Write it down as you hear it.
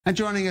And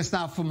joining us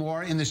now for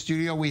more in the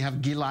studio, we have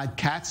Gilad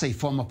Katz, a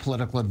former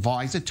political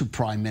advisor to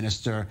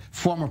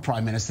former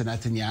Prime Minister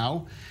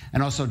Netanyahu.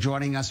 And also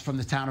joining us from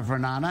the town of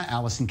Ra'anana,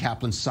 Allison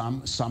Kaplan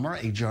Sommer,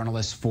 a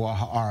journalist for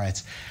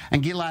Haaretz.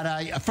 And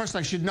Gilad, first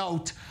I should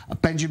note,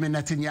 Benjamin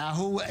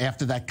Netanyahu,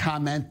 after that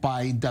comment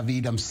by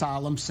David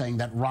Amsalem saying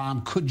that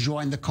Ram could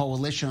join the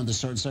coalition under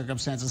certain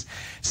circumstances,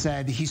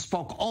 said he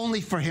spoke only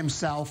for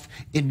himself.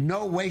 In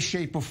no way,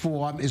 shape, or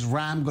form is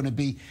Ram going to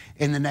be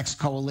in the next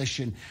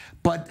coalition.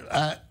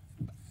 But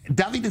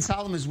David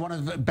Amsalem is one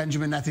of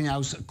Benjamin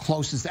Netanyahu's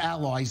closest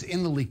allies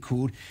in the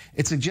Likud.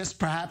 It suggests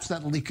perhaps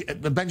that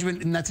Benjamin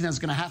Netanyahu is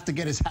going to have to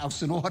get his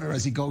house in order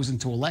as he goes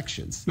into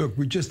elections. Look,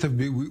 we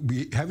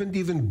haven't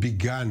even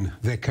begun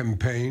their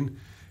campaign,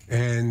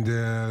 and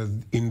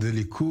in the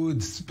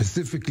Likud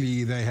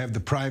specifically, they have the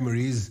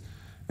primaries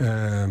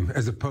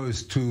as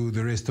opposed to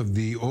the rest of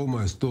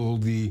almost all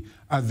the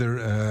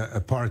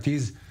other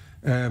parties.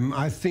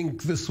 I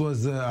think this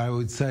was, I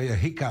would say, a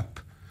hiccup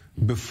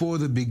before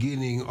the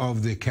beginning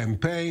of the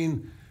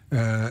campaign.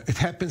 It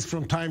happens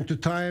from time to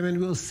time, and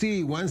we'll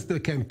see once the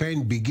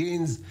campaign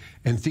begins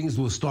and things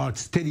will start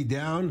steady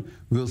down.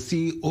 We'll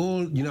see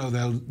all,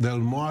 they'll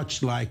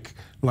march like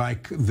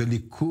the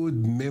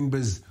Likud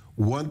members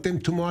want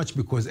them to march,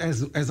 because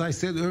as I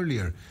said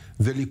earlier,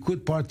 the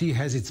Likud party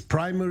has its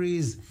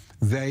primaries.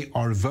 They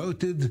are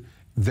voted.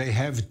 They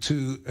have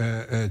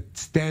to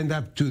stand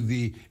up to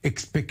the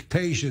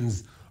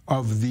expectations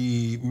of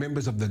the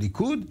members of the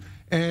Likud.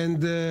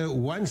 And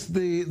once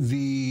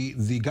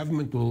the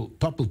government will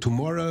topple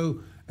tomorrow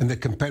and the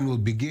campaign will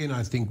begin,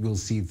 I think we'll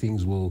see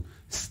things will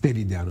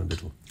steady down a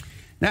little.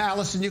 Now,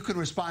 Allison, you could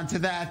respond to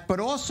that, but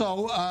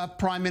also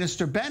Prime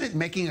Minister Bennett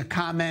making a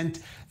comment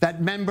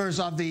that members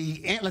of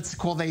the, let's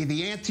call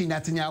the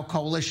anti-Netanyahu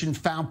coalition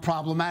found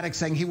problematic,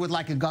 saying he would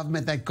like a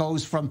government that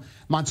goes from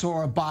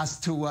Mansour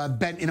Abbas to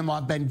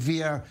Itamar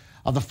Ben-Gvir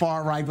of the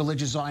far-right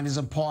religious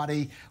Zionism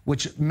party,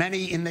 which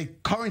many in the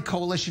current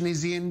coalition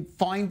he's in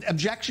find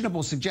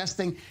objectionable,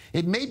 suggesting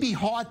it may be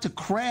hard to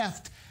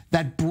craft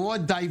that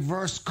broad,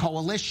 diverse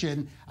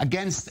coalition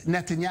against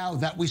Netanyahu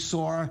that we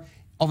saw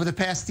over the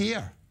past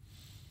year.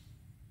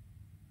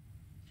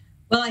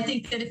 Well, I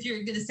think that if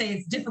you're going to say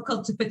it's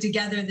difficult to put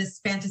together this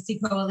fantasy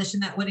coalition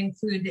that would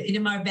include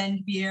Itamar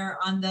Ben-Gvir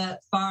on the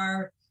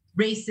far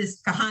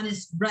racist,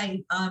 Kahanist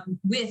right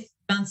with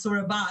Mansour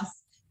Abbas,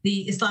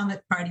 the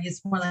Islamic party,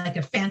 is more like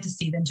a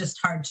fantasy than just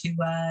hard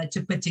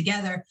to put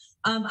together.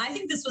 I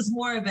think this was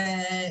more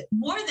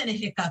than a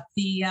hiccup,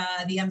 the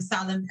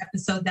Amsalem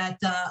episode that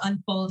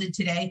unfolded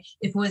today.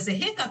 If it was a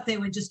hiccup, they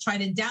would just try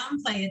to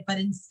downplay it, but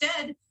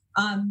instead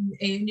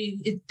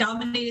it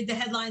dominated the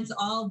headlines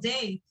all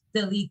day.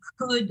 The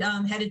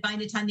Likud, headed by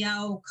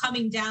Netanyahu,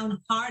 coming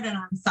down hard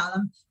on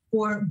Amsalem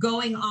for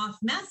going off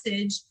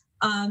message.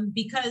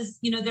 Because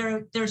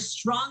their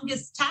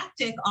strongest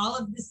tactic all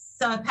of this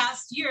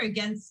past year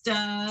against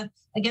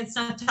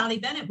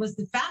Naftali Bennett was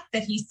the fact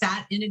that he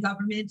sat in a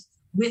government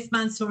with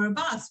Mansour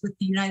Abbas, with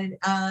the United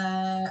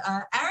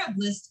Arab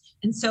List.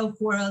 And so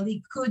for a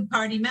Likud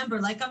party member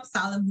like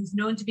Amsalem, who's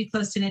known to be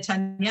close to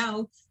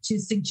Netanyahu, to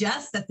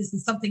suggest that this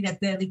is something that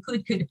the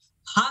Likud could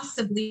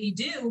possibly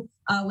do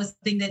was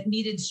something that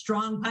needed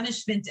strong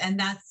punishment, and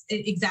that's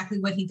exactly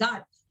what he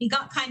got. He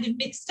got kind of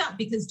mixed up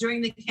because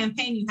during the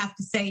campaign, you have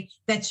to say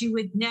that you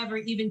would never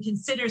even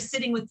consider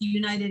sitting with the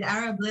United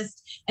Arab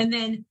List. And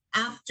then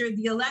after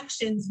the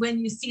elections, when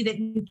you see that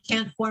you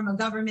can't form a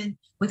government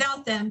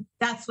without them,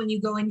 that's when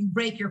you go and you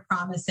break your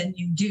promise and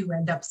you do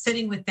end up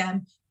sitting with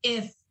them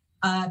if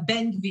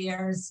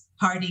Ben-Gvir's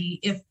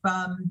party, if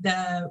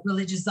the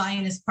religious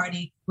Zionist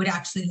party would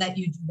actually let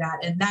you do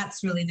that. And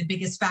that's really the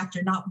biggest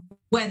factor, not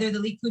whether the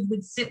Likud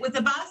would sit with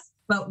Abbas,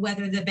 but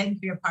whether the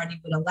Ben-Gvir party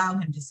would allow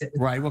him to sit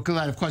with Right. Well,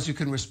 Gilad, of course, you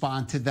can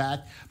respond to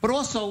that. But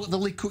also, the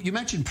Likud, you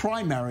mentioned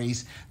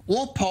primaries.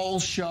 All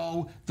polls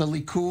show the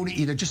Likud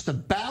either just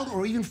about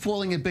or even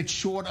falling a bit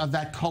short of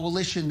that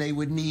coalition they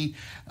would need.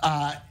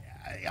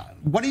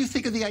 What do you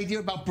think of the idea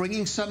about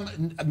bringing some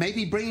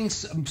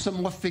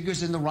more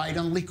figures in the right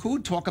on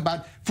Likud? Talk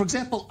about, for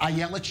example,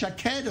 Ayelet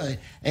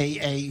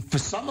Shaked, for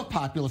some a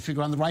popular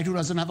figure on the right who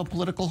doesn't have a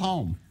political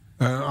home.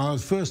 I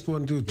first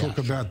want to talk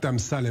about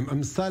Amsalem.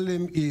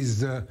 Amsalem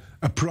is a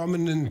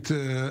prominent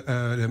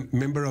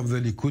member of the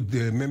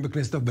Likud, member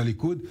Knesset of the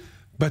Likud,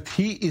 but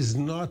he is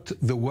not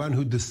the one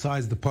who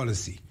decides the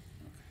policy.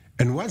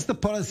 And once the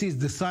policy is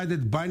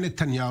decided by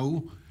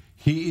Netanyahu,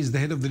 he is the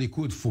head of the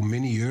Likud for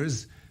many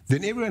years,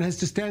 then everyone has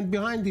to stand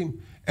behind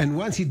him. And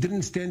once he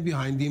didn't stand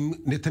behind him,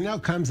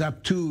 Netanyahu comes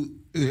up to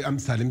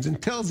Amsalem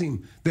and tells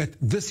him that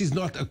this is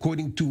not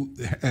according to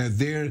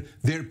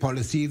their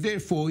policy.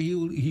 Therefore,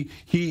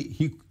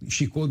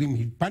 she called him,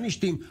 he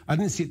punished him. I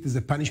didn't see it as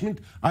a punishment.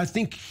 I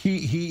think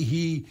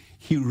he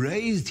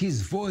raised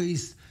his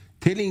voice,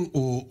 telling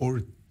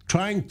or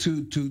trying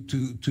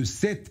to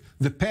set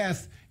the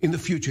path in the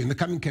future, in the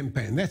coming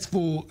campaign. That's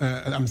for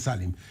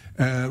Amsalem.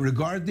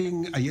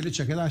 Regarding Ayelet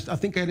Shaked, I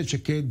think Ayelet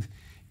Shaked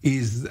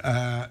she's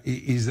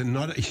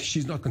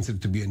not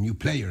considered to be a new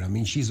player. I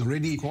mean, she's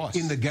already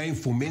in the game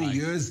for many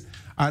years.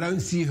 I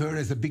don't see her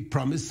as a big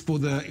promise for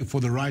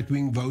the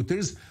right-wing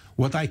voters.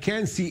 What I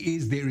can see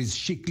is there is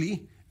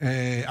Shikli,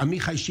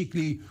 Amichai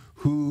Shikli,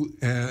 who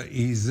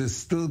is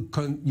still,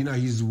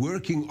 he's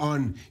working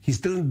on. He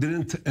still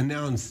didn't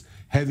announce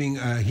having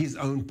his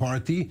own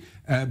party.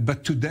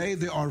 But today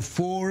there are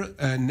 4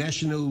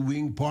 national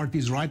wing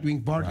parties,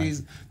 right-wing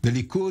parties, the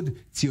Likud,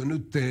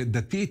 Tzionut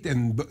Datit,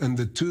 and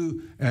the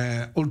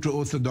 2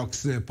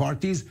 ultra-Orthodox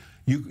parties.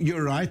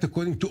 You're right.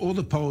 According to all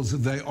the polls,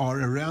 they are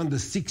around the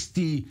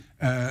 60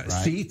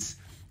 seats.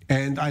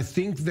 And I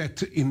think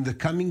that in the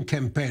coming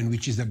campaign,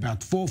 which is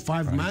about 4 or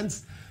 5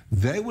 months,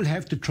 they will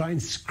have to try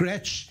and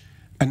scratch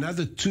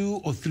another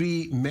 2 or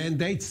 3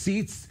 mandate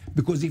seats,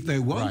 because if they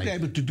won't be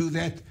able to do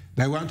that,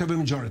 they won't have a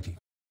majority.